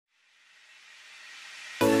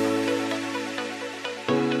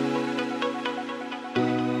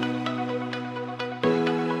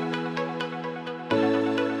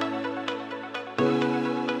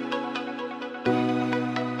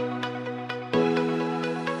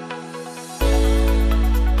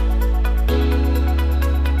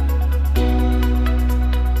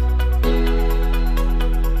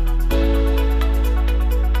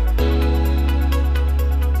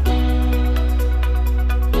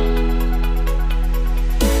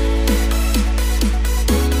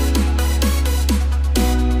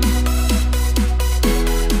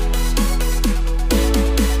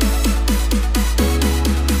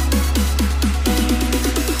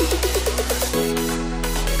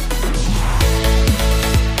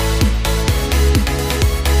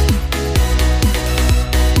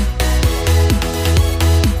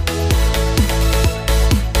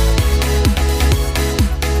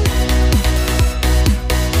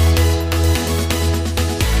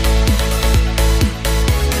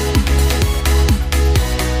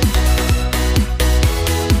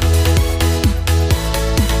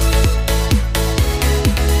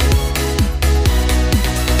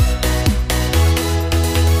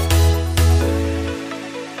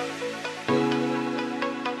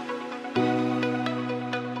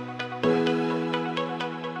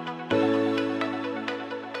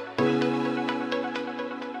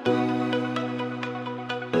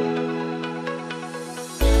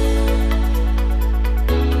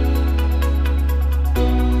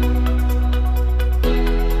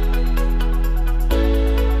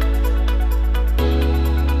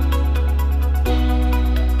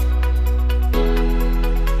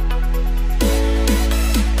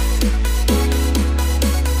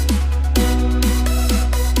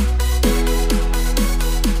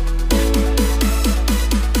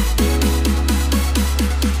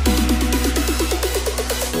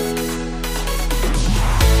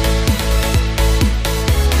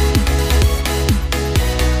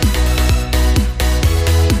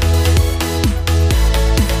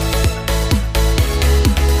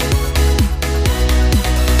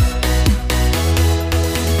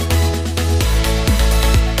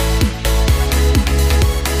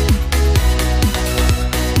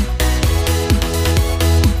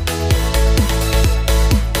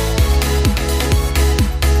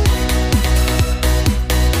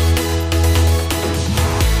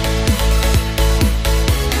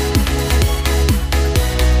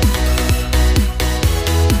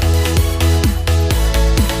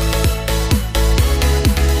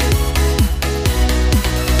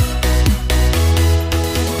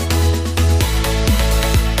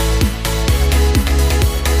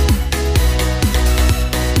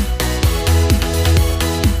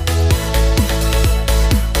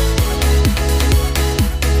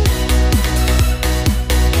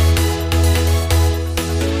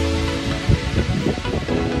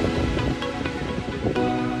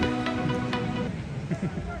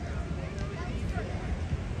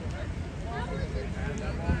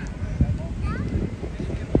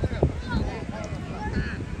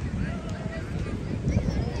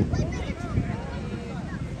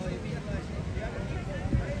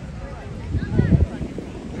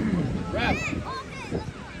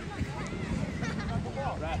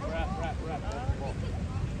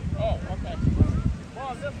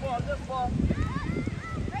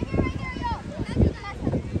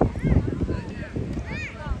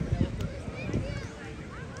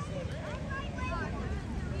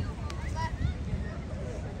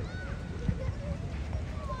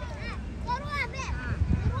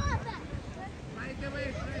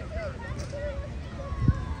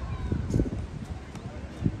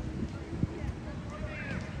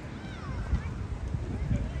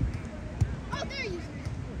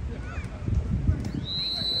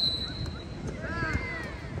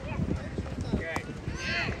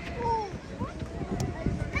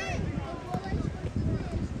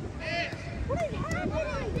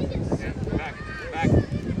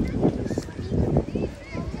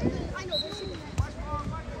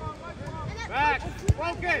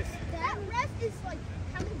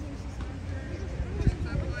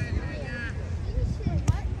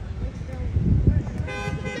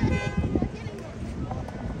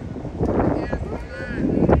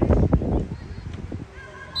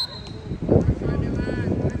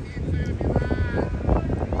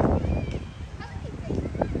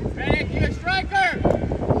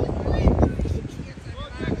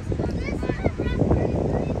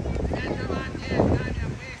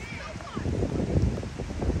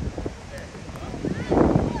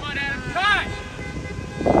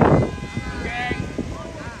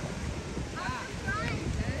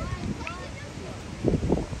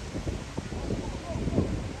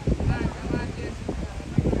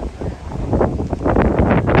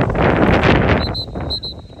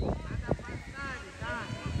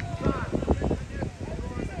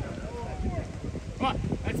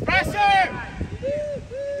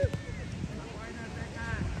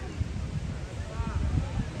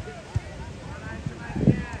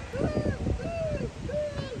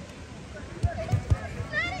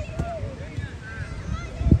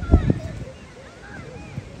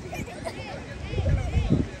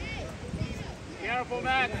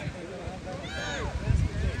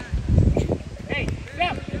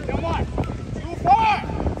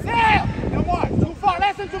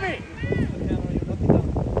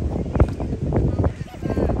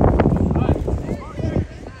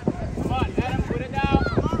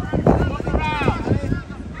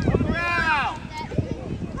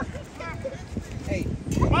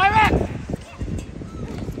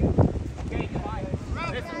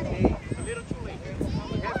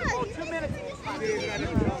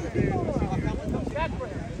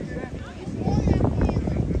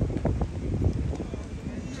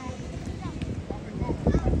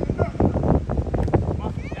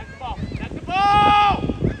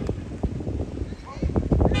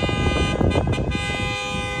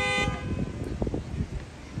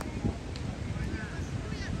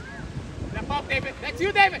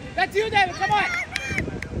you, David. That's you, David. Come on.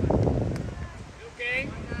 Okay.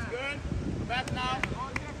 Good. Back now.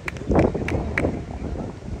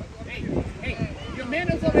 Hey. Your man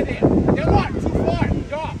is over there. They're what? Too far.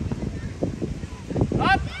 Drop.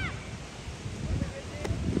 Up.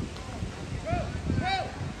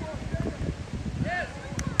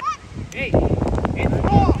 Hey. It's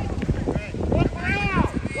more. Look around.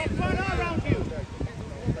 What's going on around you?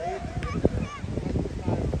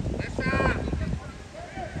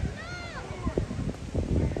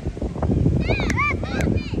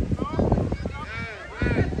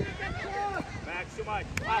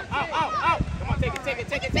 Out. Come on, take it.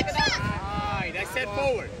 Alright, I said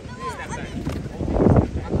forward. Step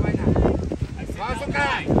back. I said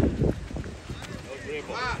back.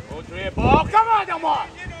 No dribble. Come on, Delmar.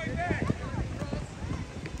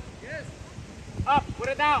 Up, put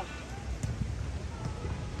it down.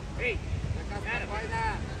 Hey, Adam.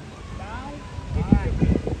 Down.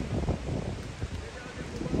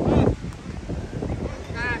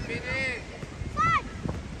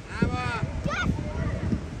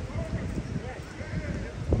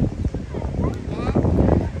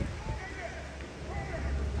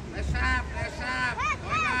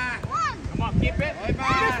 Keep it. Keep the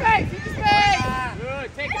space. Good.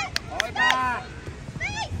 Take it.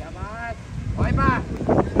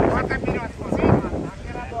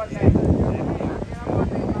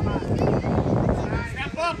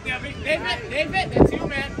 Step up, David. That's you,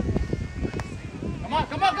 man. Come on.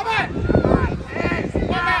 Come on, man.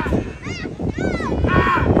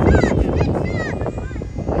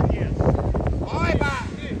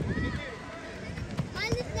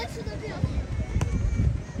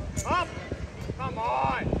 Up. Come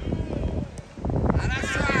on.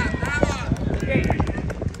 Okay.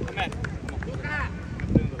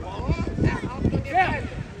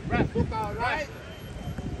 Come on. Right.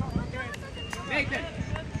 Nathan.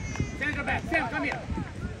 Center back. Sam, come here.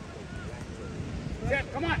 Sam,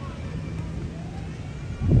 come on.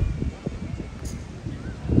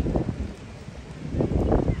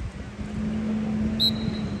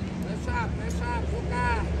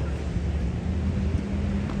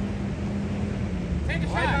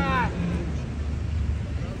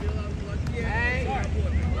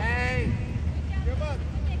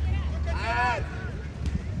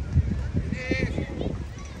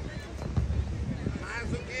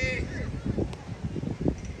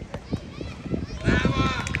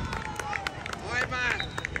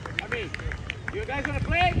 You guys want to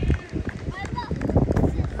play?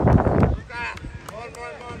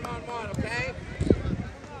 More, okay?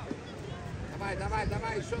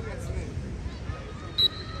 Давай, еще пацаны.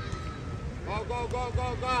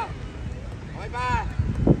 Go. Ой, бай.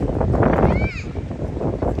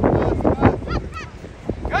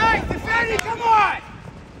 Guys, defending, come on!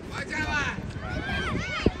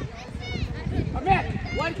 Ahmed,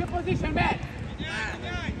 what's your position, Ahmed?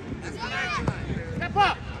 Step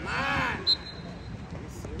up! Come on!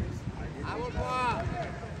 Our ball!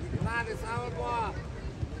 Gladys, our ball!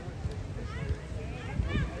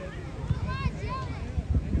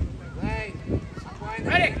 Play!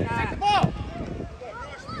 Ready, take the ball!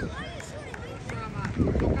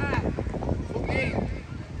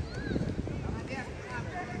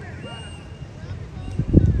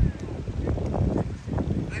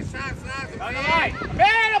 On the line!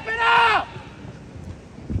 Man, up and up!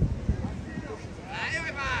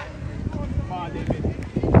 Come on, David.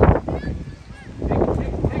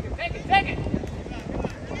 Take it!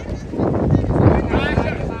 Max,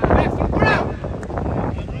 don't put out!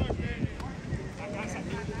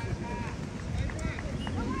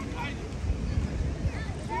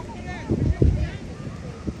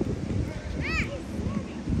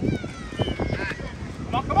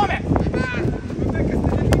 Come on, Max!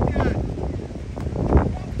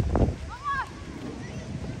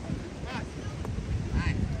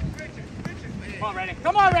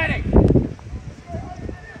 Come on, Reddick!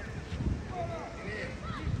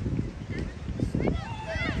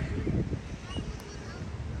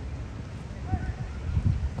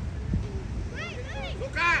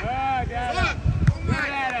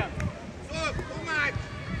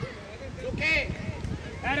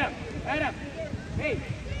 Adam, hey,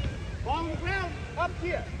 ball on the ground, up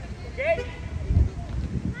here, okay?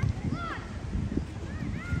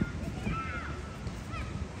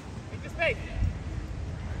 Take the space.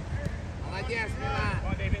 Молодец, Мила.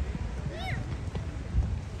 Come on, David.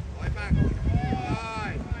 Ой, Пак.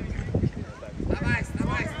 Ой.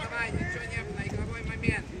 Вставай, ничего не было, игровой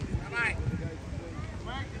момент. Давай.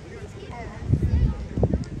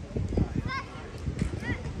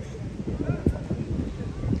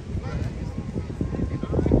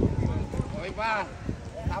 Ой, Пак.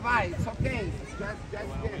 Давай, it's okay. Just get,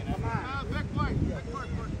 come on.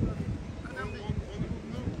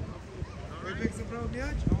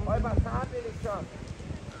 Ой, Пак, сам или что?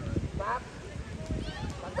 Так?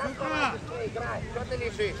 Тогда быстрее играй. Что ты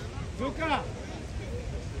лежишь? Zuka!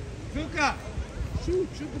 Shoot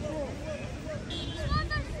the ball.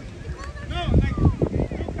 No, like,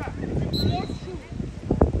 Zuka, shoot.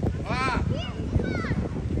 А!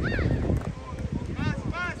 Pass.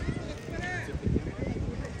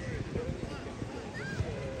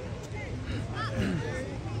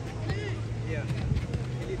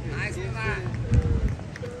 Nice, Mila.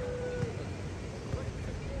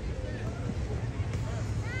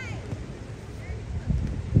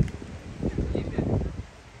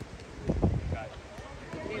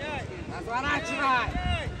 Разворачивай!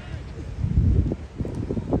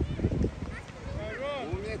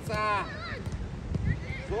 Умница!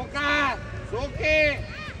 Суки!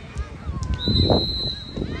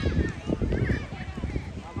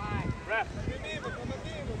 Давай! Рэп.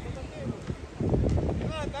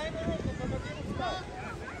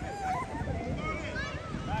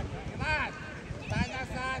 Геннадий, стай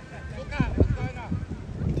назад! Сука, спокойно!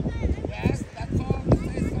 Yes, that's all.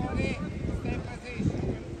 Say sorry. Stay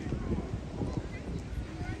position.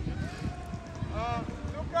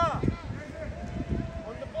 Zuka!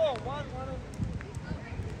 On the ball, one.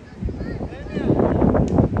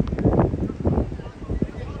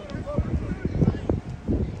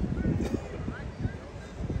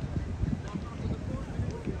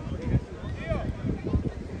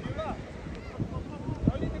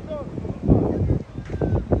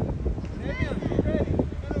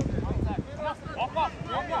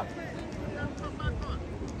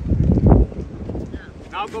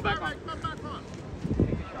 Now go back on.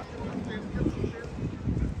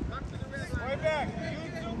 Way back.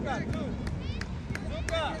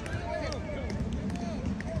 Zuka.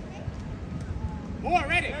 More,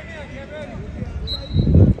 ready. Get ready.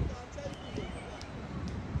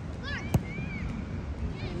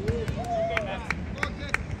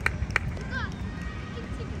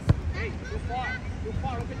 Hey, too far.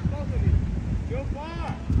 Look at both of you. Too far.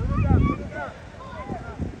 Put it down.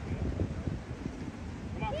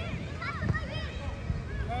 Come on.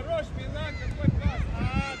 Хорош, Милан, какой пас.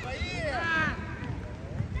 Поехали.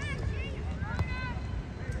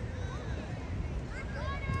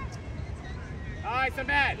 Nice,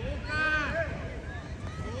 Ahmed.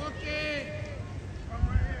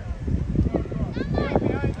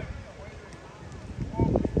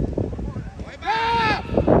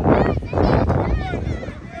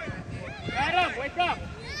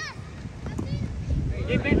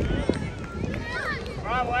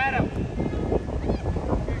 Bravo, Adam.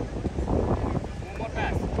 One more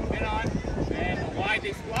pass. Get on. And wide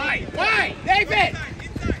this. Wide. Wide. David.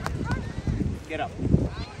 Get up.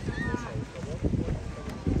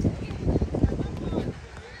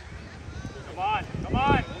 Come on. Come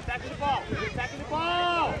on. Who's attacking the ball? Who's attacking the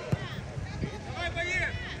ball?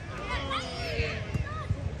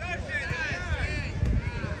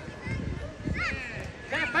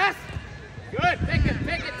 That pass. Good. Take it.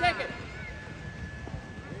 Take it. Take it.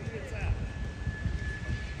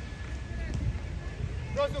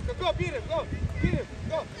 Go, Zuka, go, beat him, go, beat him,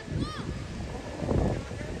 go.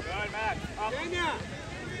 Good, Max. Up. Женя,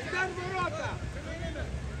 дай в ворота.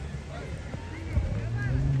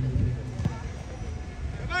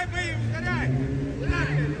 Давай, бои, ускоряй.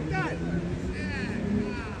 Ударь, ударь.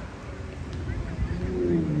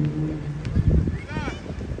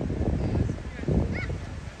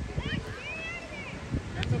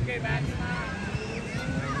 That's okay, Max.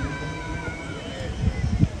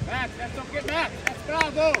 Max, that's okay, Max. That's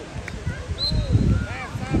bravo.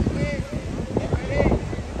 Stop, please. Get ready.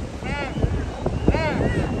 Stop. Stop.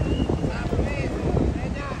 Stop, please.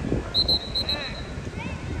 Женя. Stop.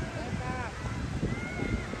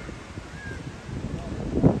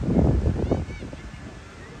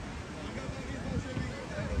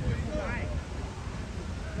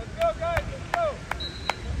 Let's go, guys. Let's go.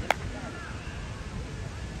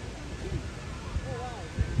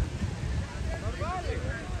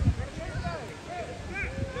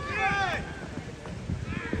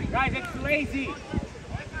 Guys, it's lazy.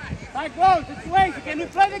 CYCLONES, it's lazy. Can we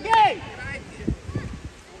play the game?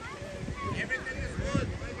 Everything is good.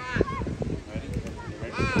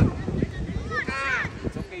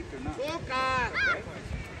 It's okay if you're not. Focus.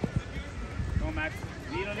 Go, Max.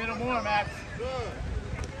 Need a little more, Max. Good.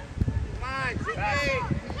 Come on, shoot me.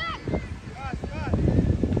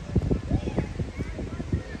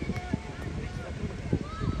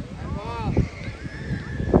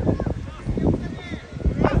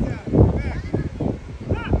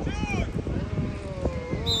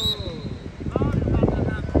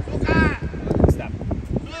 Stop.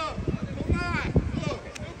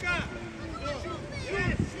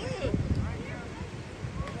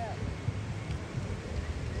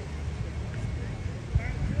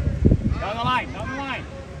 Down the line, down the line.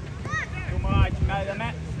 Too much, guys.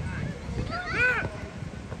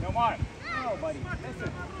 No more. No, buddy.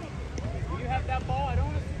 Listen. When you have that ball, I don't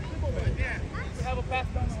want to see dribble with it. You have a pass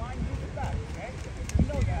down the line, use it back, okay? You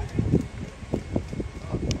know that.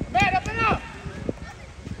 Man, up and up!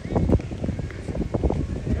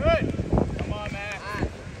 Good. Come on, man.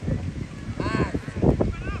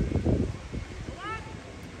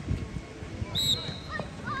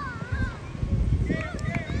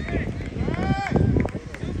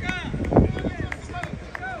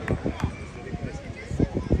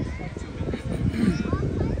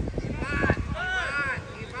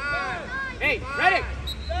 Hey, ready?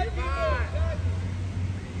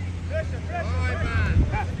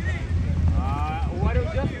 What we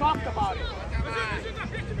just talked about it.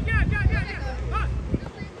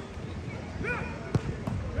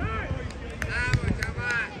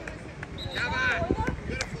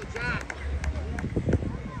 Beautiful job.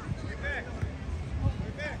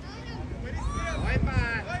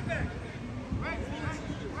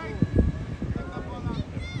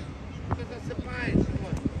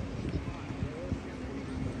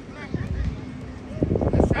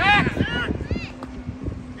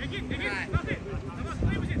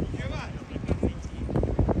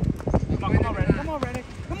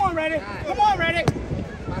 Come on, ready? Come on, ready?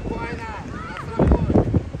 Спокойно, на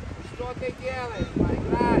что ты делаешь?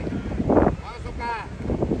 Поиграй. Вон, сука.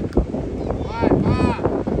 Ой, ба.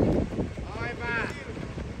 Ой, ба.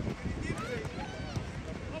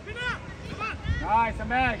 Nice,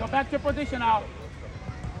 Ahmed. Go back to your position now.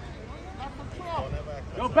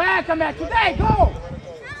 Go back, Ahmed. Today, go!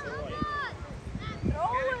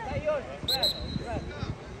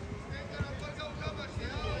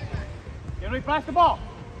 Can we pass the ball?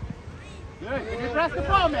 Good. Can we pass the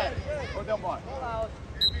ball, man? Hold that ball.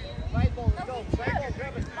 Right ball, go. Right ball,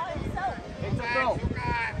 grab it. It's a throw.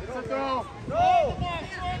 It's a throw. Go!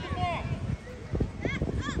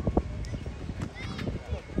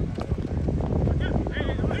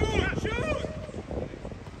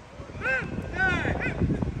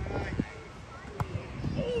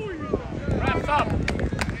 Wraps up.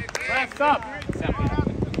 Wraps up. What's going on?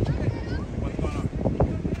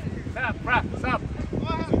 Wraps up.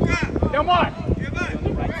 No more.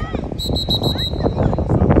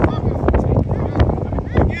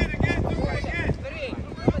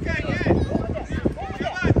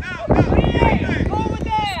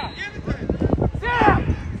 Sam!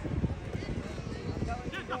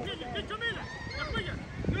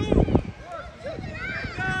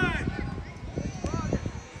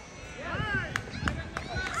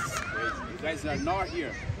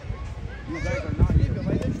 here. You guys are not here.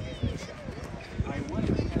 I won.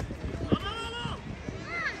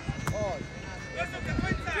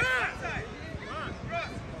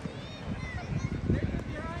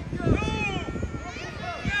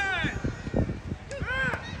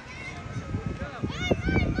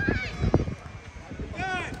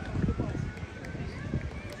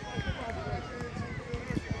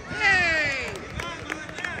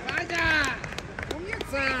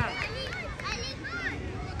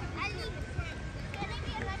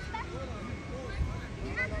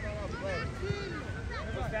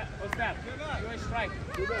 What's that? You're a strike.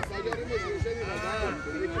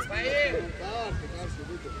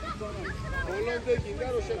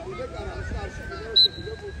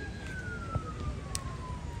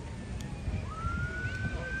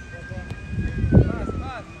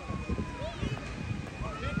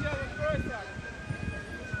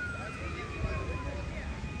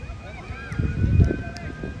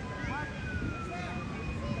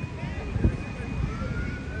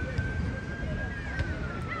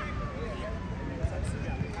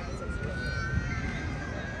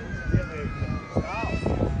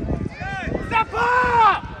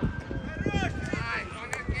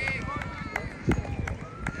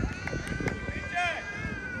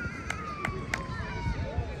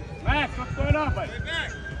 Max, what's going on, buddy? Stay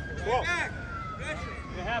back. Stay back.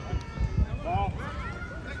 It happened. Ball.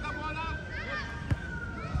 Take that ball out.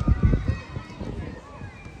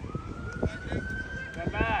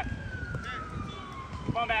 Get back.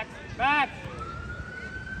 Come on, Max. Max.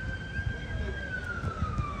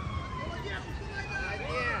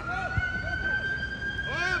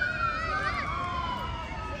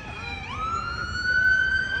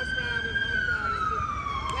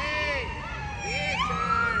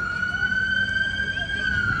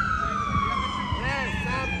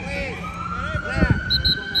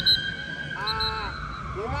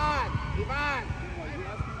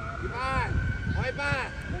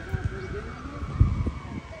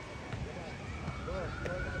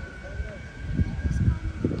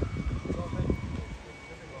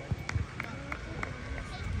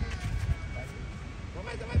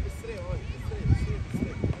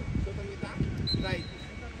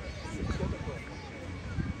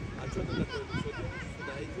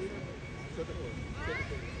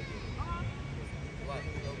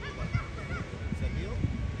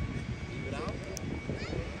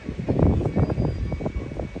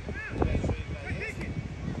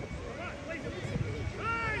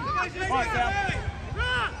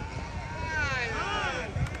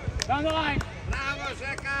 Down the line. Bravo,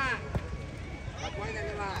 Zeca! Spokojnie,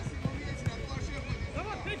 Milas.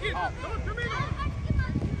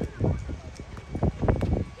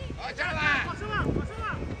 Chodź, Ala!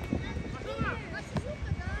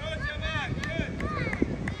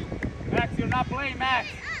 Max, you're not playing, Max.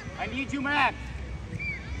 I need you, Max.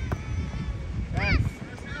 Max.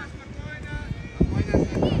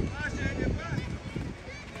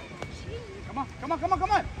 Come on, come on, come on,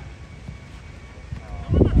 come on.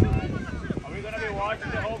 Are we going to be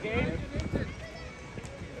watching the whole game?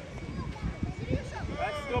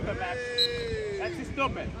 That's stupid, Max. That's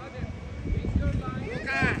stupid.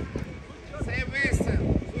 Luca, sem vista.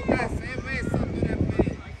 Luca, sem vista do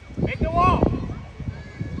referee. Make the wall.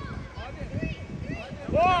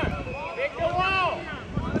 Four. Make the wall.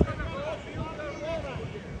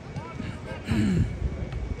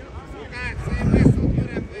 Luca, sem vista do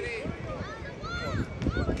referee.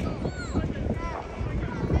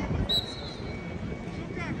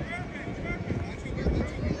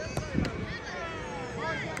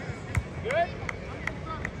 Good?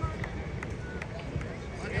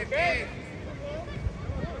 Okay.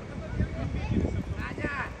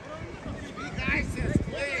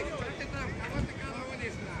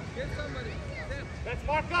 Let's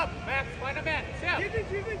mark up, Max. Find a man. Chef.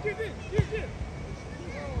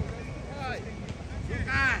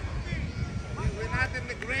 Luca, we're not in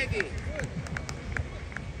the Grady.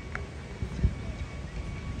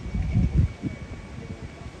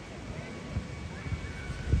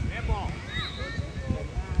 Handball.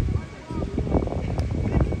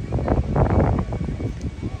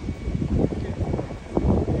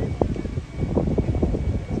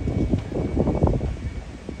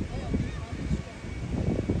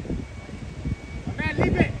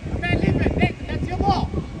 Leave it. Nathan, that's your ball.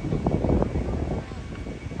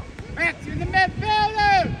 Max, you're in the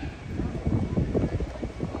midfielder.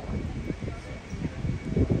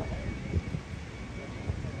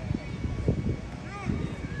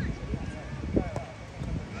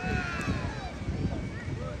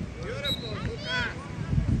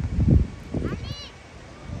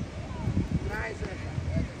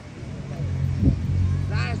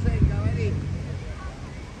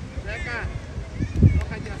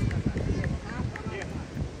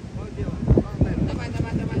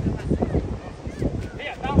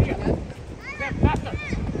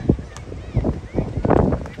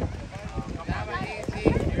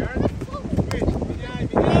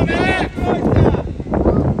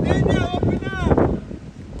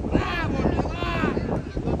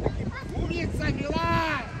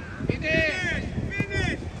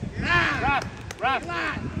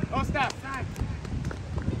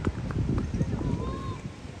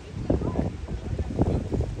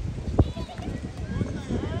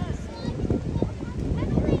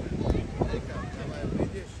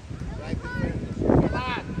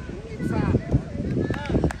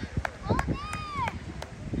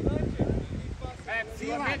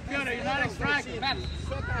 Fielder, you're not a striker.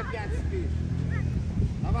 Что ты опять спишь?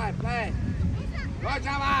 Давай, плей. Go,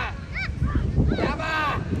 Java!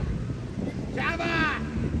 Java! Java!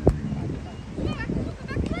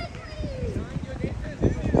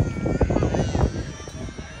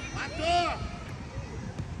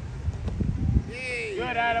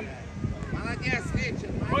 Good, Adam. Молодец,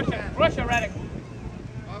 Ричард. Push it, Reddick. Go,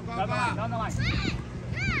 go, Down the line, go. down the line.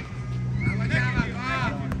 Давай, Java, go. I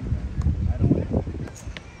don't want to.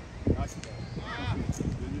 You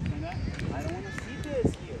understand that? I don't want to see this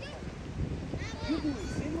here. You do the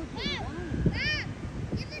same what you do.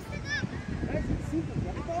 Guys, it's simple.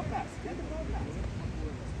 Get the ball pass. Get the ball pass.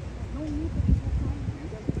 No need for this whole time.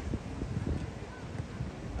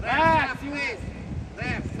 Ref, please.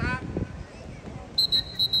 Ref, stop.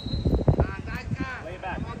 Данька. Lay it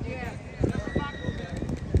back. Молодец.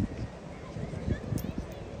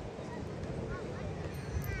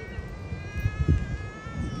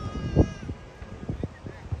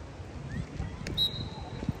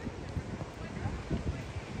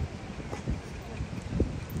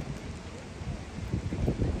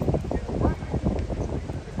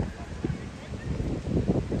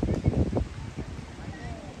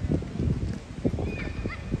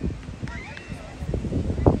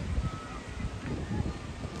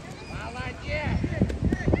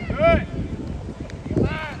 Good.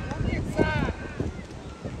 Милан, умница.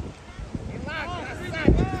 Милан,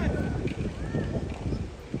 красавчик.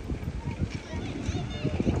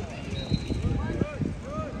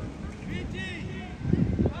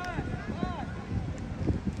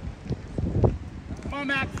 Come on,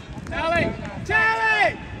 Max. Charlie.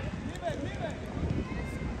 Charlie!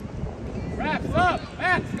 Wraps up.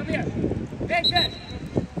 Max, come here. Take this.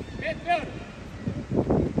 Midfielder.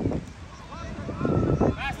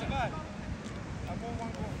 Faster.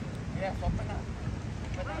 Yes, open up.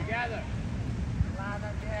 Together. Milan,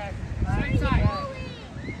 again. Swing side.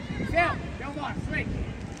 Sam, Delmar, swing.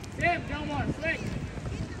 Sam, Delmar, swing.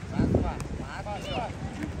 Раз-два.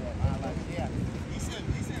 Молодец.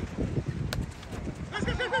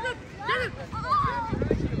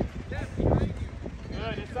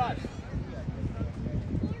 Good, it's us.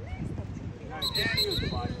 Nice, get you,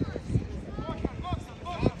 bud.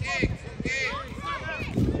 Окей, окей.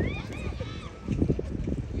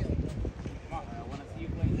 Come on, I want to see you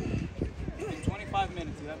play. In 25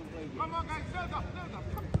 minutes, you haven't played yet.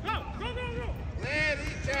 Плей,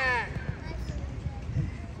 Ричард.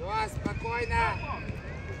 Все, спокойно.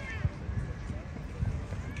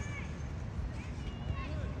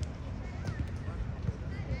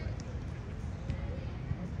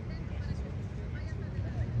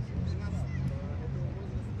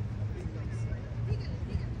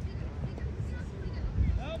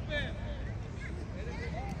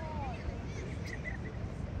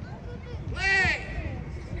 Плей.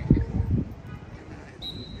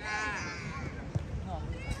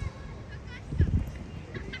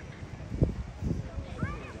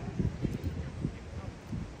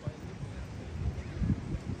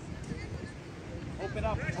 Open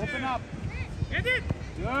up, open up.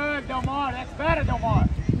 Good, Delmar, that's better, Delmar.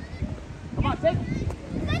 Come on, take it.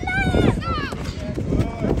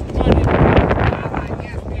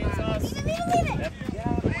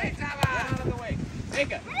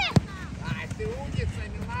 Take it. Ай, ты умница,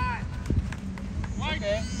 Милан.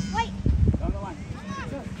 Okay. Down the line.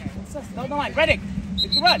 Down the line. Reddick.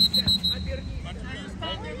 It's the run.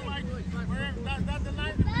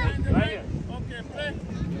 Right here. Okay, play.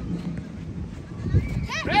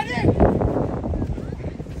 Reddick.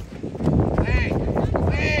 Плей,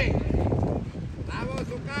 плей. Браво,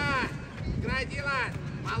 Зука. Играй, Дилан.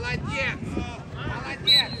 Молодец.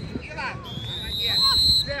 Молодец. Дилан. Молодец.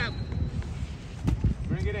 Сэм.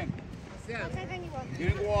 Bring it in. Сэм.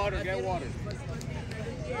 Get water, get water.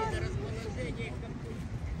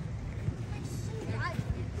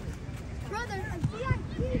 Brother, I'm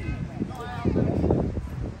VIP.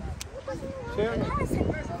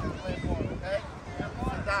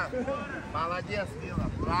 Sit down. Молодец,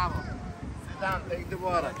 Дилан. Браво. Sit down. Take the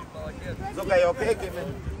water. Zuka, you okay, Kevin?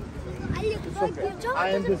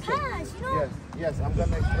 I understand. Yes, yes, I'm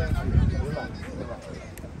gonna explain to you. Relax, relax.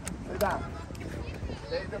 Sit down.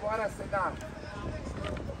 Take the water, sit down.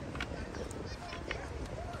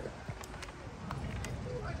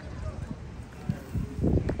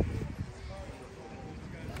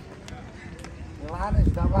 Миланыч,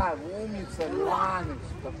 давай, умница, Миланыч.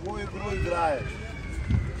 Такую игру играешь.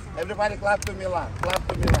 Everybody clap to Milan. Clap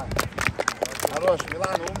to Milan. Хорош,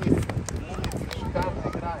 Милан, умница. Умница, шикарно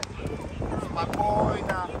играешь.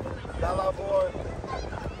 Спокойно, головой.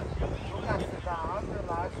 Look at sit down,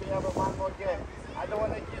 relax. We have a one more game. I don't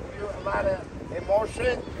want to give you a lot of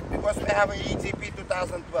emotion, because we have an EGP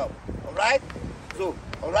 2012. All right? So,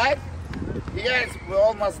 all right? Yes, we're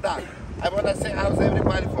almost done. I want to say, how's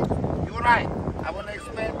everybody, folks? You're right. I want to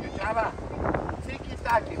explain to you, Java.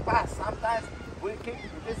 Tiki-taki, pass. Sometimes we kick.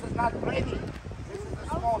 This is not training. This is a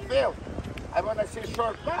small field. I want to say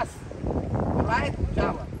short pass. All right,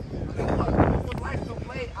 Java? We would like to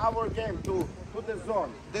play our game to the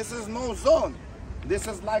zone. This is no zone. This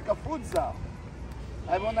is like a futsal.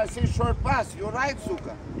 I want to see short pass. You're right,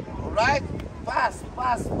 Suka. All right? Pass,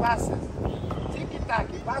 passes.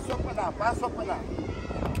 Tiki-taki, pass open up.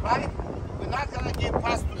 Right? We're not going to give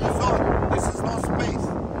pass to the zone. This is no space.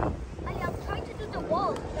 I'm trying to do the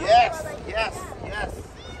wall. Yes.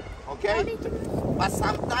 Okay? But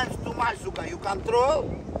sometimes too much, Suka. You control,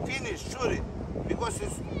 finish, shoot it. Because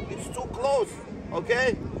it's too close.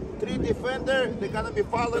 Okay? 3 defenders, they're going to be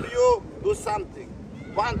following you. Do something.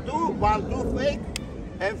 1-2, fake,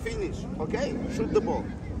 and finish. Okay? Shoot the ball.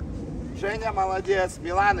 Женя, молодец.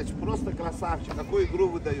 Миланыч, просто красавчик. Какую игру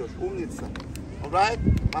вы даешь? Умница. Alright?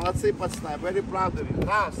 Молодцы, пацаны. Very proud of you.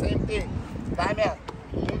 Да, same thing. Дамя,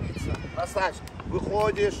 умница. Красавчик.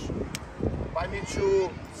 Выходишь по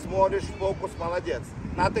мячу, смотришь, фокус, молодец.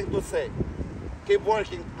 Nothing to say. Keep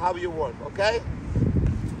working how you work, okay?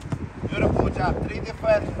 Beautiful job. 3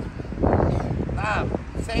 defenders. Now,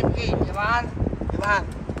 same thing. Милан.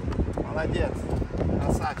 Молодец.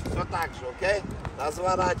 Красавчик. Все так же, окей?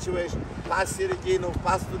 Разворачиваешь, пас в середину,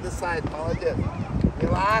 пас to the side. Молодец.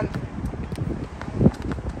 Милан.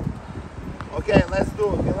 Okay, let's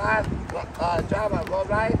do it. Милан. Java, go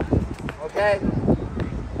right. Okay.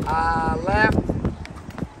 Left.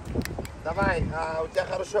 Давай, у тебя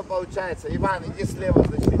хорошо получается. Иван, иди слева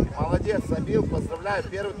защитник. Молодец, забил, поздравляю.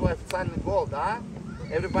 Первый твой официальный гол, да?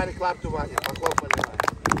 Everybody clap to Ваня. Похлопали, Ваня.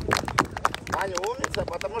 Ваня умница,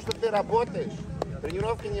 потому что ты работаешь.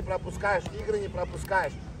 Тренировки не пропускаешь, игры не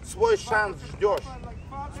пропускаешь. Свой шанс ждешь.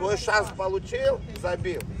 Свой шанс получил,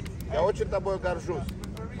 забил. Я очень тобой горжусь.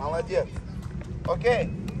 Молодец. Окей.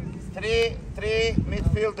 3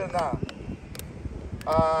 midfielder now.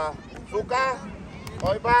 Сука,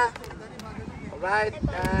 Ойба, right,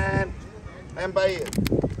 and Баир.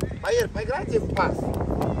 Баир, поиграйте в пас.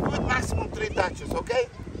 Будет максимум 3 touches, окей?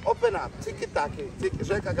 Open up, тики-таки.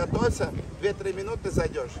 Жека готовится, 2-3 минуты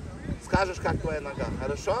зайдешь. Скажешь, как твоя нога,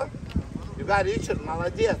 хорошо? Юга, Ричард,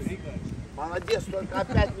 молодец. Молодец, только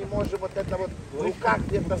опять не можем вот это вот рука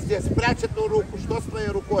где-то здесь. Спрячь эту руку. Что с твоей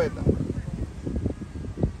рукой это?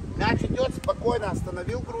 Мяч идет, спокойно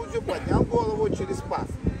остановил грудью, поднял голову через пас.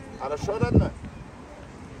 Хорошо, родной?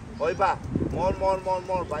 Ойба,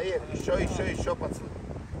 more, Баир. Еще, пацаны.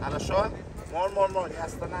 Хорошо? More, не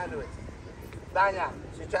останавливайся. Даня,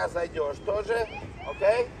 сейчас зайдешь тоже,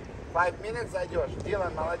 окей? 5 minutes зайдешь.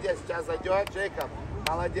 Дилан, молодец, сейчас зайдешь. Джейкоб,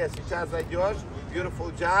 молодец, сейчас зайдешь.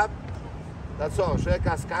 Beautiful job. That's all.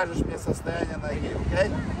 Жека, скажешь мне состояние ноги,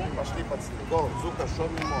 окей? Пошли, пацаны. Go. Зука, show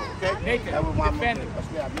me more, окей? Defender.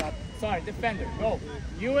 Пошли, обнять. Sorry, defender. Go.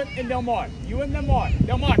 You and Delmar.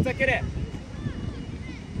 Delmar, take it in.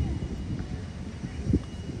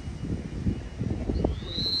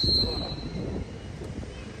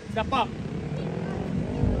 Step up.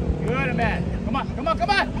 Good, man. Come on.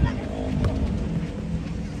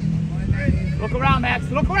 Look around,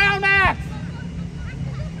 Max.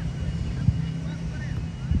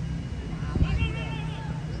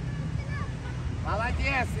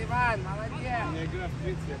 Молодец, Иван, молодец.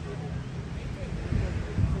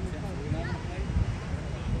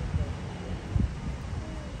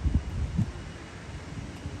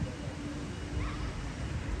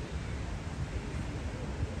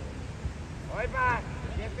 Ойба,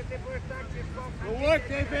 если ты будешь так числом... Good work,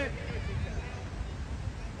 David.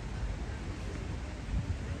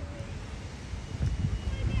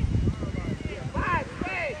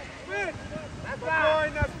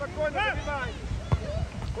 Спокойно, забивай.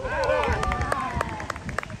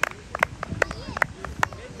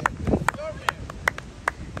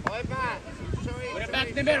 Put it back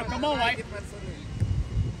in the middle. Come on, White.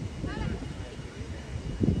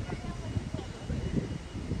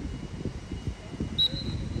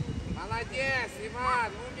 Молодец,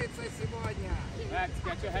 Иван, умница сегодня. Max,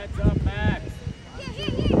 get your heads up, Max.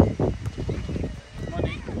 Come on,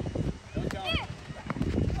 Nick. Don't jump.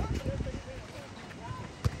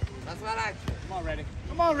 Разворачивай.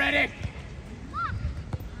 Come on, Reddick.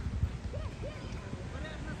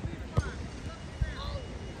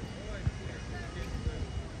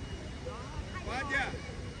 Вадя,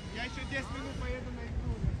 я еще 10 минут поеду на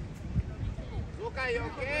игру. Лука, you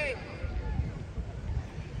okay?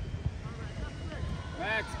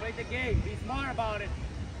 Max, play the game. Be smart about it.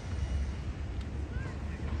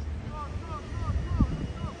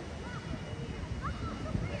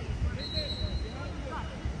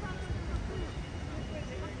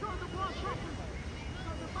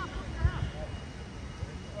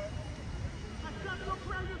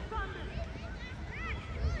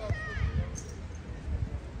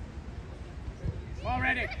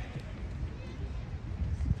 ready.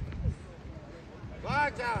 Go,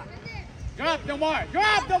 Java. Drop, no more.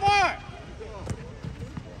 Drop, no more.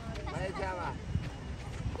 Play, Java.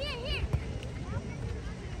 Here.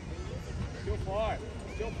 Still far.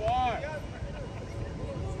 Still far.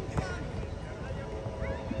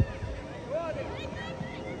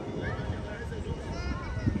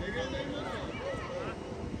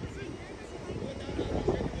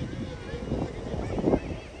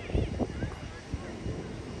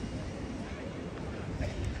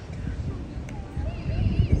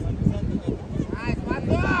 Nice, one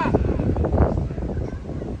more.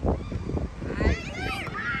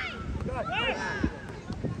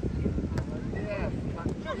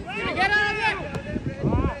 Get out of there.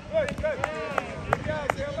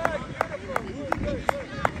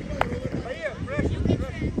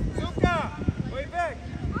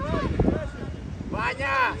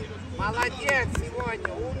 Ваня, молодец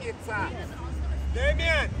сегодня, умница.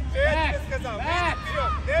 Дэмиан, я тебе сказал, выйди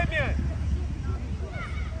вперед, Дэмиан.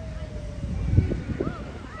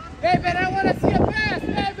 David, I want to see a pass,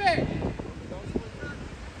 David.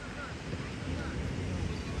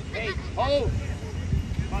 Hey, hold.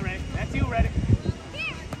 Come on, Reddick. That's you, Reddick.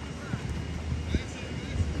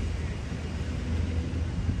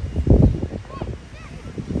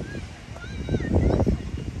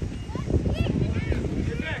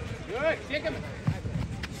 Good, kick him.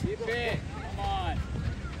 Keep it. Come on.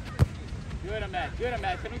 Good, Ahmed. Good,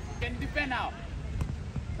 Ahmed. Can you defend now?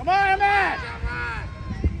 Come on, Ahmed. Java.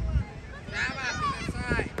 Java, to the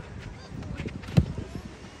side.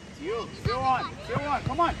 It's you. Still on. Still on.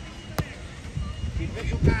 Come on. Keep it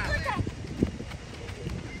to God.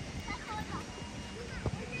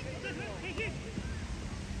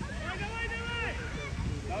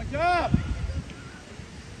 Don't jump.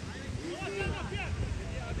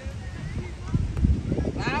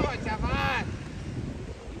 Bravo, Java.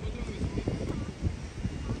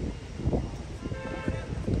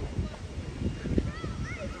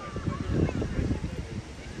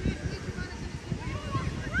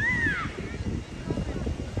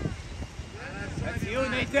 That's you,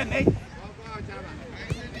 Nathan. Nate. Go, Java.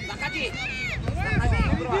 Заходи. Заходи,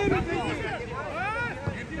 бро.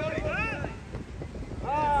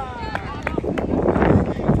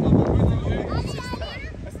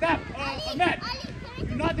 Step. Ahmed.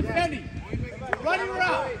 You're not defending. You're running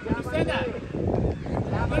around. Understand that?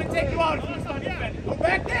 I'm going to take you out if you start defending. Go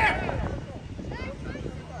back there.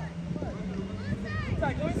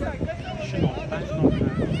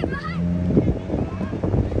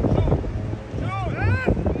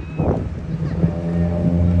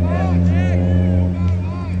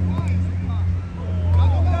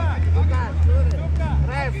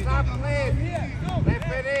 Ref, stop, please.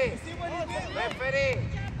 Referee. Referee.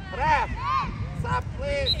 Ref, stop,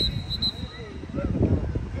 please.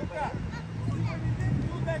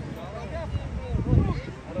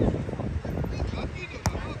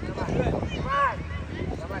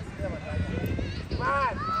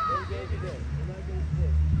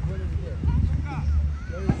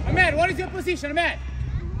 Ahmed, what is your position, Ahmed?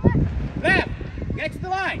 Left. Get to the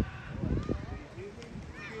line.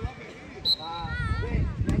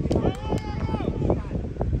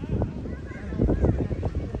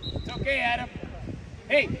 It's okay, Adam.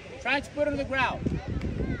 Hey, try to put it on the ground.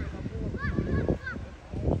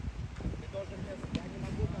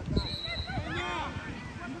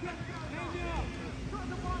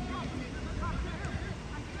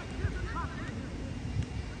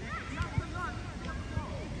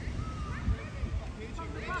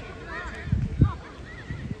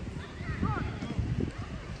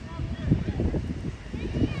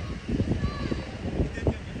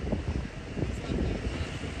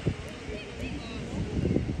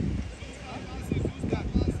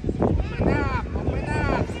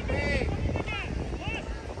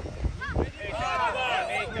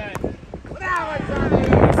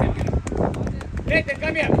 Nathan,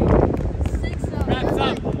 come here. Wraps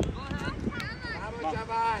up.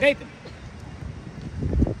 Nathan.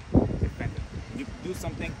 Defend it. You do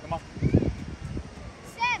something. Come on.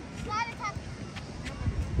 Sam, slide attack.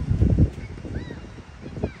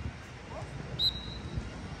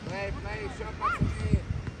 Play, show пацаны.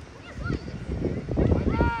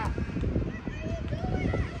 Ваня.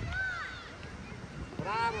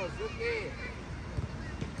 Браво, Зуки.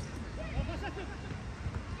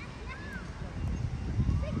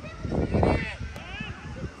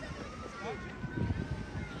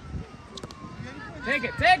 Take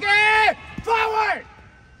it. Take it. Forward.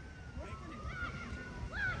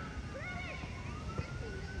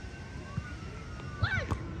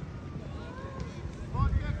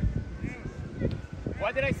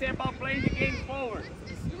 What did I say about playing the game forward?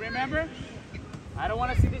 You remember? I don't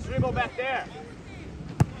want to see this dribble back there.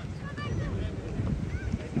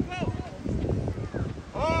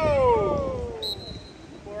 Oh!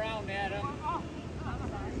 Go around, Adam.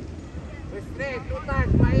 Быстрее, туда,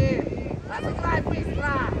 свои! Разыграй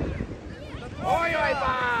быстро! Ой-ой,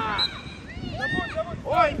 ба!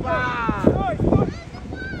 Ой, ба!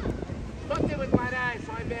 Что ты вытворяешь,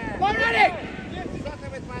 Ойбе? Что ты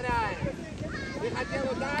вытворяешь? Ты хотел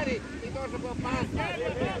ударить, ты должен был пас дать.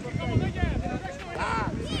 Да.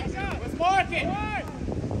 Let's mark it!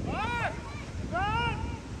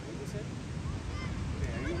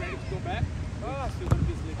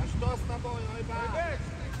 А что с тобой, Ойба?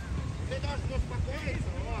 Ты должен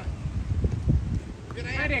успокоиться, вот.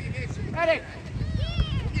 Вероятные вещи. Eric!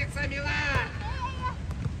 Умница, Милан!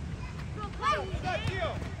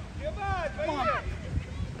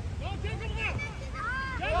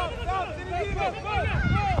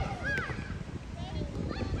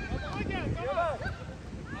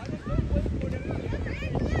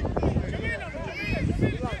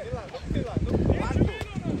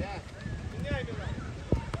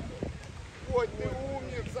 Ой, ты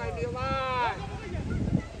умница, Милан!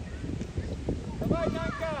 Давай,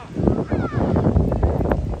 Данька!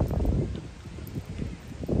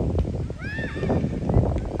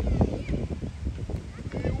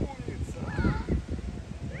 Ты умница, а?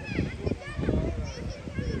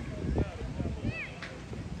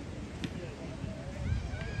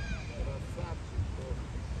 Красавчик.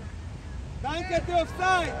 Данька, ты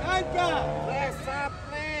офсайд! Данька! Press up,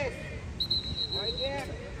 please! Пойдем!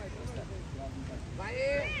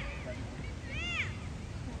 Свои!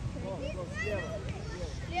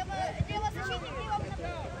 Лево защитник,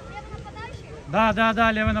 лево нападающий.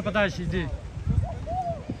 Да, левый нападающий, иди.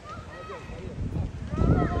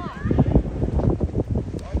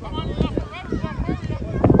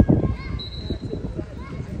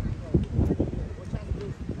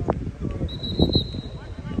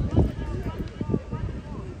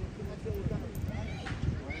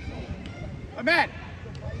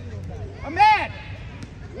 Ahmed!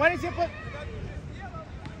 What is your put?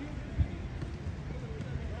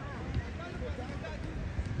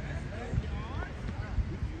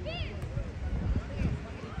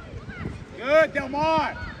 Good,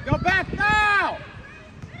 Delmar! Go back now!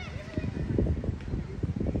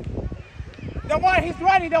 Delmar, he's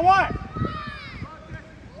ready, Delmar!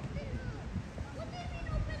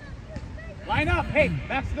 Line up, hey,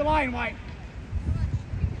 back to the line, White.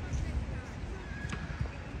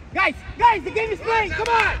 Guys, the game is playing, come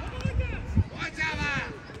on!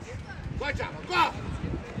 Good job, go!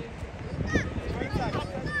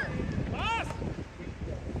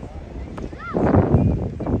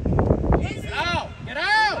 Get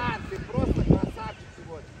out! Ты просто красавчик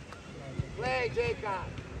сегодня. Play, Jacob.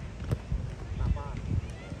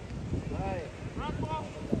 Давай.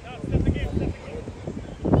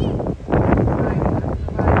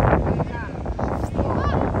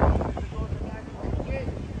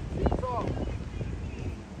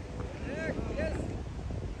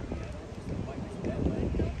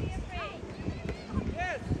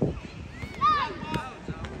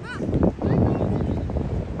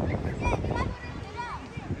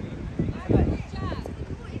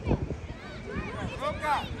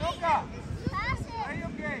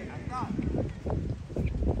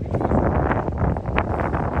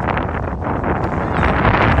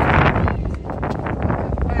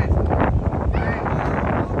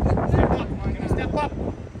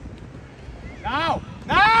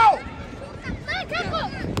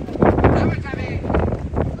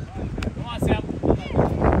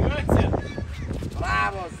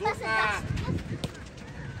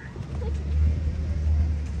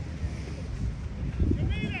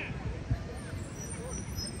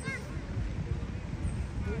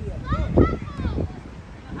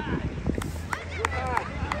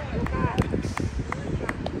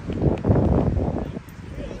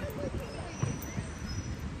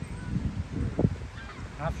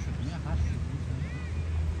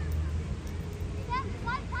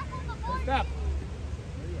 Step.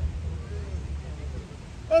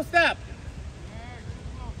 Go step.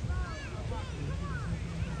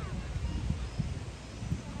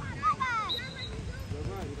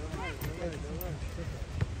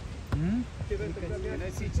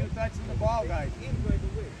 Let's see two touching the ball, guys.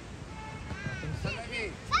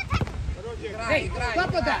 Hey,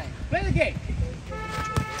 stop with that. Play the game.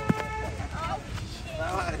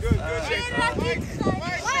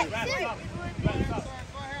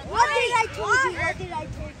 What did I tell you?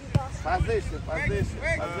 Position.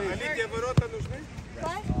 Они тебе ворота нужны?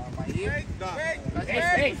 Мои? Да.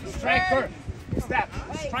 Hey, striker. step.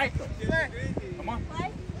 Striker. Come on.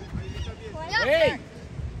 Yeah. Hey.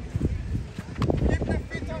 Keep the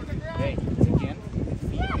feet on the ground. Hey, it's again.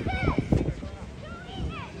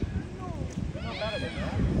 Not better than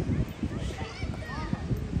that.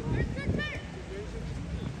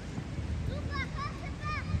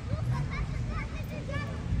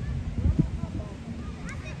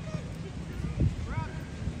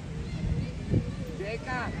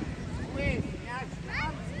 Jacob, squeeze. Yes,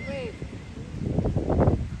 squeeze.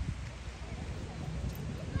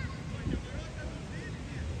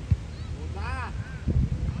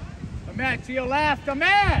 Ahmed, to your left,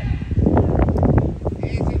 Ahmed!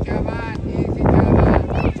 Easy, Javan. Easy, Javan.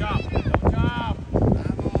 Don't jump, don't jump.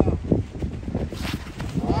 Bravo.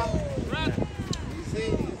 Up. Easy,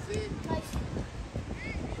 easy.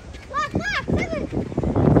 Look, look, look.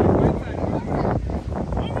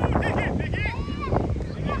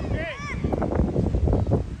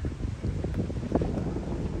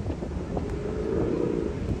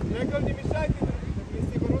 Яков, не мешайте,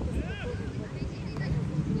 если ворота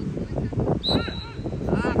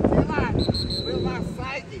Так, Дилан, был на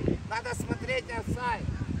сайде. Надо смотреть на сайт.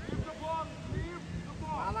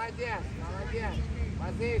 Молодец, молодец.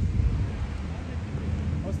 Позиция.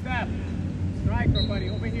 No step. Striker, buddy,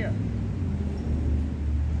 over here.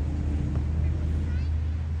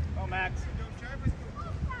 Go, Max.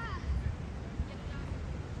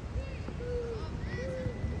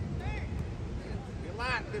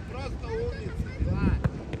 Дилан, ты просто умница, Дилан.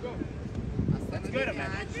 That's good,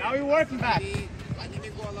 Ahmed. Now you're working back. Подними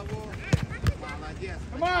голову. Молодец.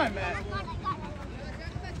 Come on, man.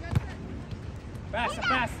 Faster,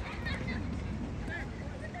 fast.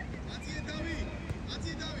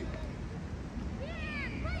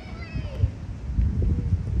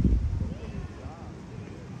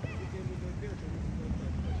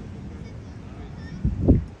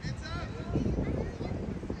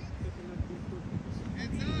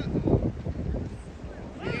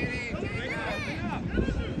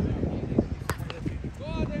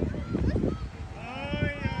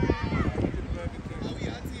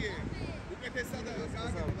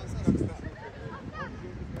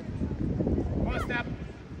 Come on, step.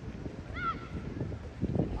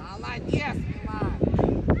 Молодец, Дилан.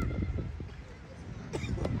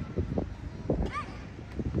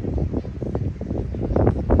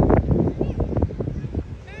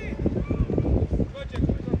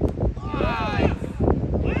 Nice.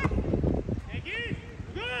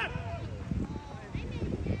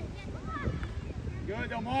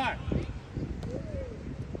 Good, Omar.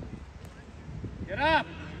 Get up.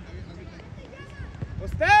 Well,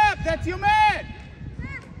 step. That's your man.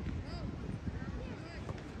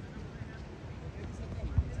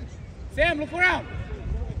 Sam, look around.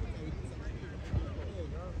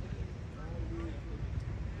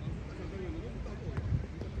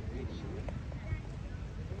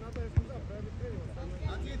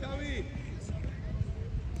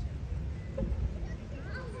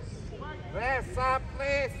 Press up,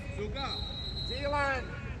 please. Dylan.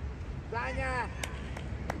 Danya.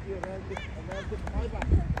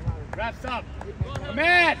 Wraps up.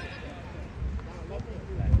 Ahmed.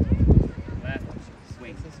 Last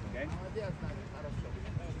swing. Okay. Молодец, Даня, хорошо.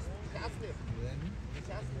 Счастлив?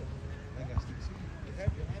 Счастлив?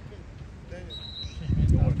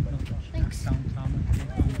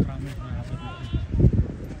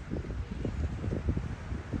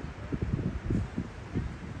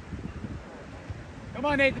 Come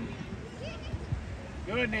on, Nathan.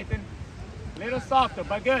 Good, Nathan. Little softer,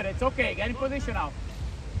 but good. It's okay. Get in position now.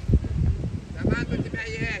 Команда у тебя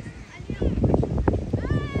есть.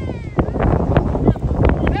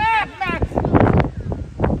 Step, Max.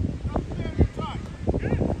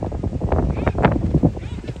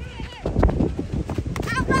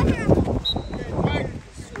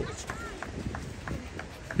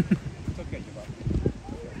 It's okay, Jabbar.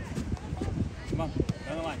 Come on,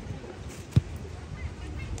 down the line.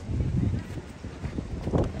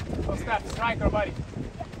 Go step, striker, buddy.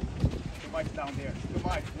 Too much down there. Too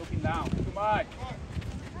much. Looking down. Too much.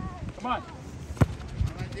 Come on.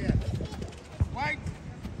 Молодец. White.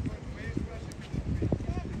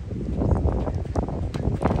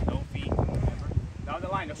 No feet. Remember. Down the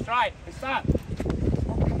line. No stride. Hey, stop.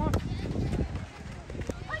 Come on.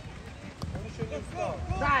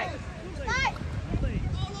 Side.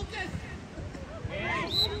 Hey.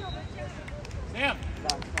 Sam.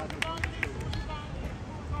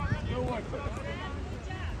 Good work.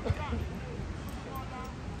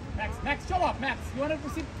 Max, show off, Max. You want to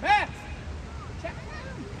receive? Max. Check.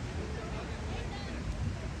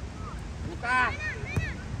 Luka.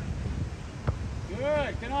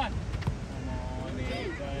 Good. Get on. Come on,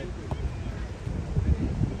 Nathan.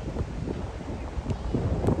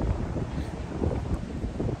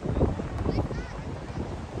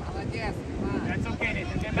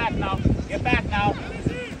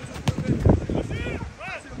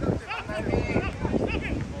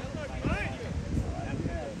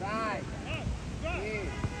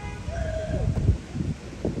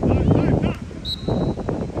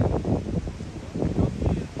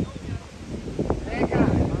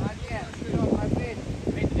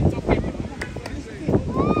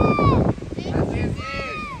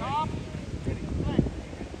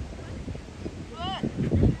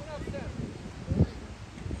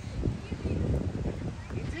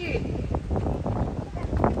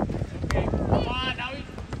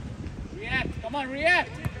 Come on, react.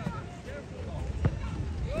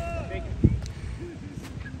 Take it.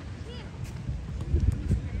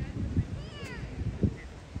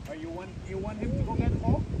 Oh, you want him to go get the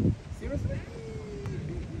ball? Seriously?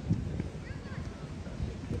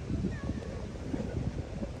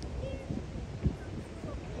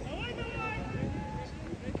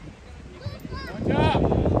 Good job.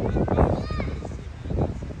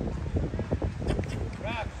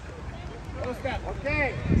 Rap. Go step.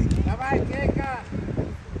 Okay. Давай, Кейка.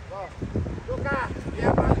 Go. Luka,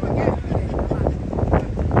 я пойду again.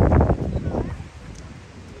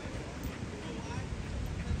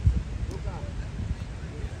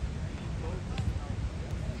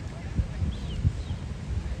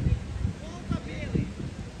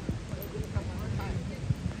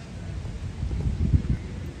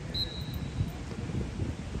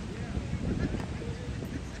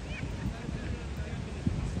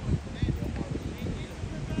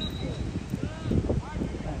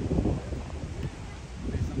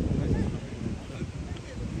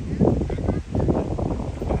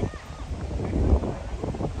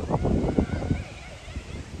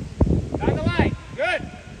 Down the line. Good.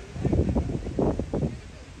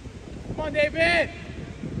 Come on, David.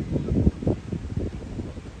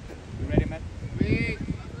 You ready, man? Quick.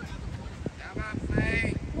 Давай,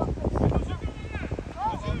 play. Come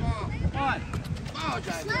on. Go,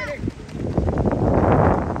 Jai.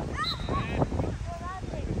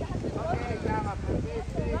 Okay, Java, please.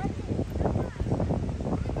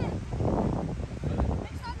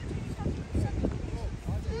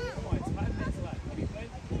 Come on, it's 5 minutes left. Have you played?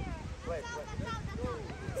 Wait.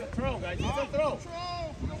 It's a throw, guys. It's a throw.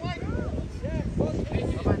 Take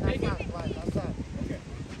it. Давай, Take it. назад. Okay.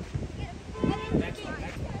 Next one.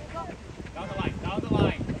 Down the line. Down the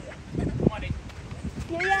line. Come on, Nate.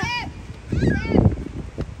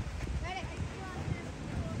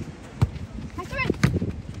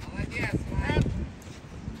 Молодец, Ваня.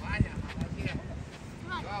 Ваня, молодец.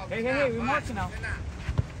 Go, Hey, Вина, we're Ваня, marching now. Вина.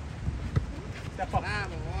 Step up.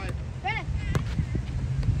 Браво, Войт.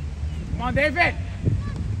 Come on, David.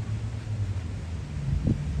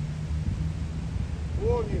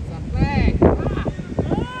 Умница, play.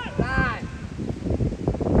 Дай.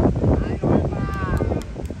 Ай, Война.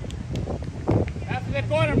 After the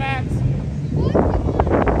corner, man.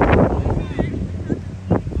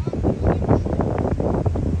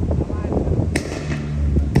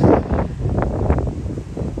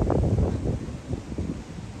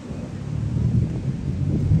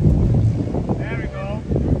 There we go.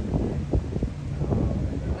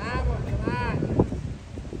 Браво, Вина.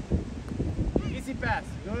 Easy pass.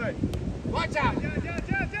 Good. Watch out.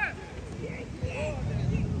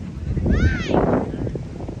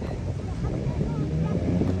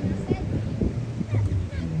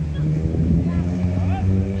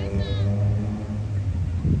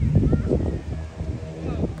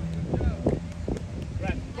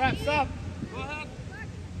 Brad, stop.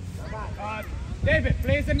 David,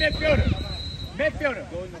 plays the midfielder. Midfielder.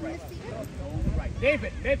 Go in the right. Go in the right.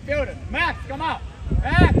 David, midfielder. Max, come out.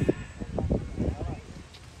 Max.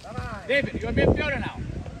 Давай. David, you're a midfielder now.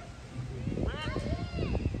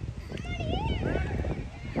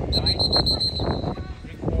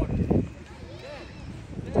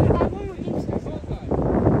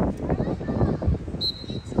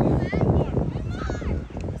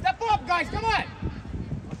 Step up, guys, come on.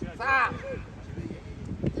 Сам.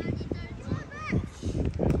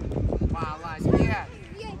 Молодец.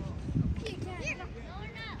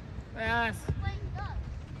 Yes.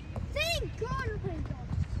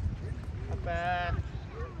 Not bad.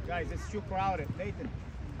 Guys, it's too crowded. Nathan.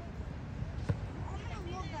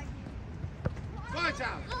 Watch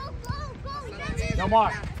out. No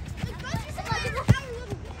more.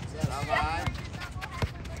 Давай.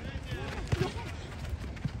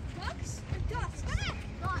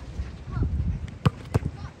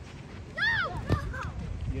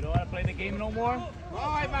 You don't want to play the game no more? Go,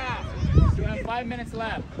 Ivan. You have 5 minutes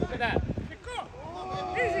left. Look at that.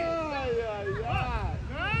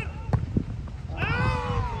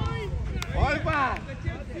 Ivan.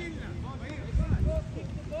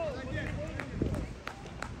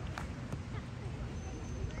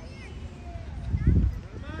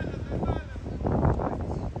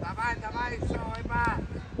 Давай, еще, Ivan.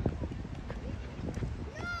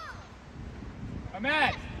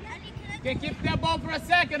 Ahmed, can keep that ball for a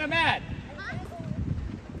second, Ahmed.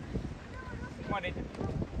 Come on, Nathan.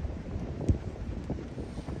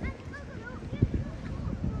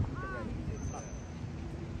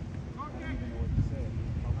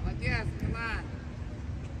 Молодец, Милан.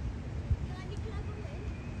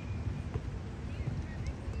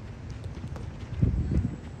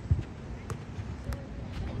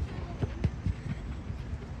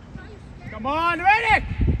 Come on, ready?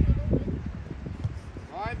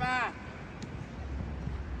 Ойба!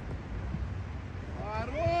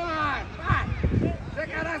 Хорош!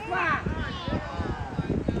 Сека, раз, два!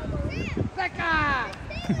 Сека!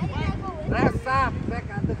 Раз, сам!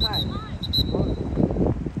 Сека, отдыхай!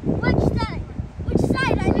 Which side? Which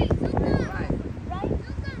side I need? Right. Right?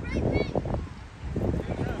 Right wing.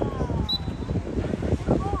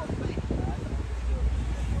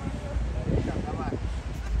 Давай!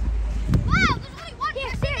 Wow, there's only one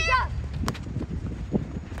person there.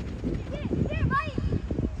 Here, right.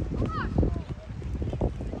 Come on.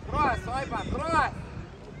 Кросс, Ойба, кросс!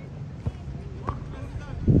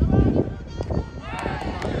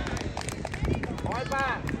 Ойба!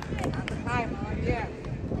 Отдыхай, молодец!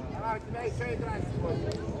 Давай, у тебя еще игра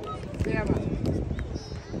сегодня. Слева.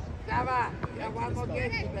 Слева. Я one more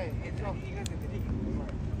game today.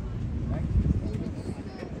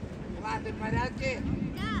 Влад, ты в порядке?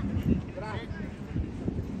 Да. Игра.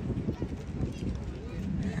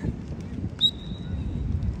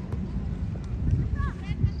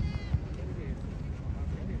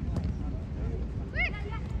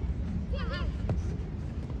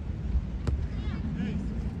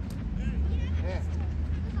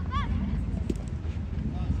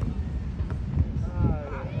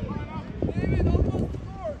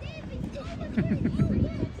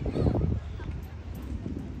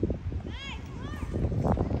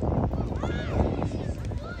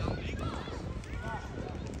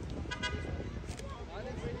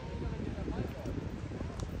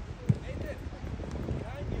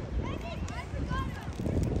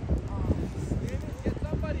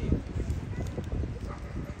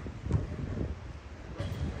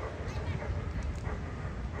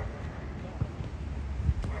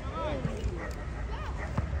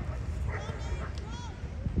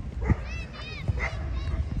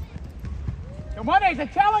 Come on, Asa,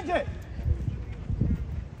 challenge it.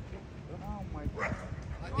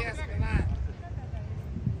 Молодец, спина.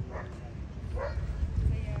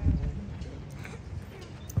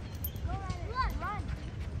 Run, run.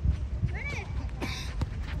 Finish.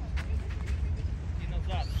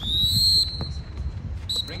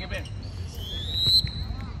 Bring him in.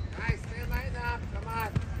 Guys, stay lined up. Come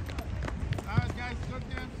on. All right, guys, good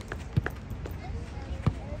game.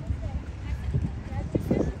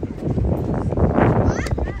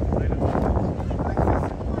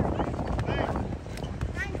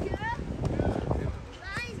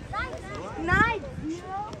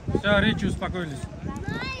 Все, Ричи, успокоились.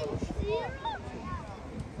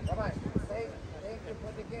 Давай. Thank you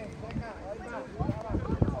for the game. Сека, Ойба.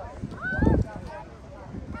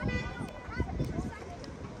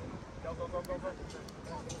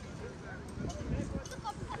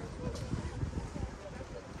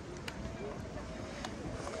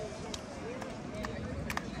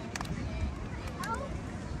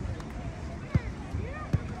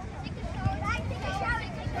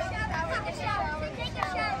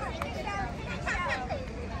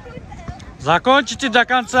 Закончите до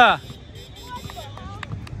конца.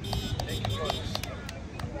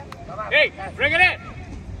 Hey, bring it in.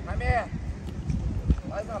 Come here.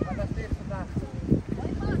 Ойба, подошли сюда.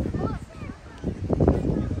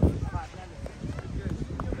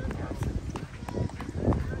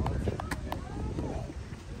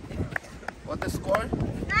 What the score?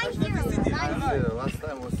 9-0. Last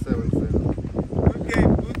time was 7-0. Good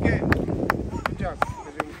game, good game. Good job.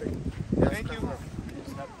 Thank you.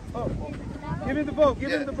 Give him the ball,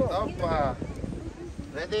 give him the ball. Опа.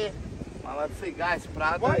 Ready? Молодцы, guys,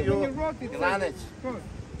 proud Why of you you. rock it? Миланыч, Come on.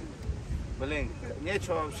 блин,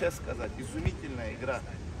 нечего вообще сказать. Изумительная игра.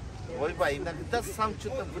 Ой, ба, иногда сам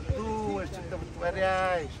что-то выдумаешь, что-то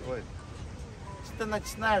вытворяешь. Ой. Что-то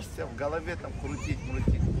начинаешь себя в голове там крутить.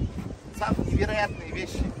 Сам невероятные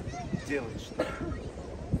вещи делаешь.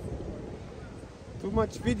 Too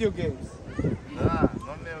much video games. Да,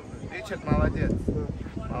 но Ричард молодец.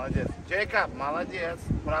 Молодец. Джейкоб, молодец.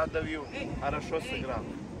 Proud of you. Хорошо сыграл.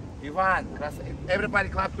 Иван, красавец. Everybody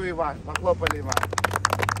clap to Иван. Похлопали Иван.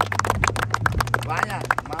 Ваня,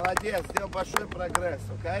 молодец. Сделал большой прогресс,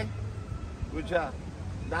 окей? Good job.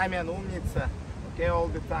 Дамьян, умница. Okay, all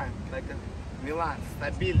the time. Like Милан,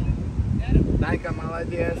 стабильный. Данька,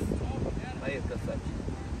 молодец. Стоит красавчик.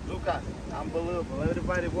 Лука, unbelievable.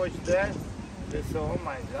 Everybody watch there. They say, oh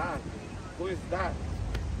my God. Who is that?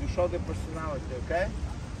 You show the personality, okay?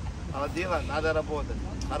 Аладдина, надо работать.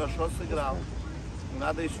 Хорошо сыграл.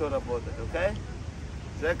 Надо еще работать, окей?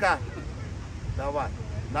 Жека, давай.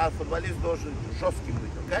 Наш футболист должен жестким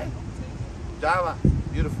быть, окей? Java,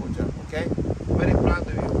 beautiful job, okay? Very proud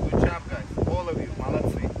of you. Good job, guys. All of you,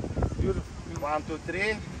 молодцы. Beautiful. 1, 2,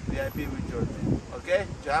 3. VIP with your team. Okay?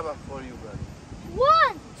 Java for you, brother.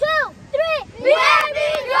 1, 2, 3. Baby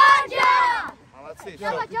Georgia! Молодцы.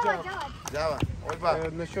 Java, Все. Java, Java. Java.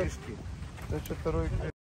 Ольга. Насчет второй.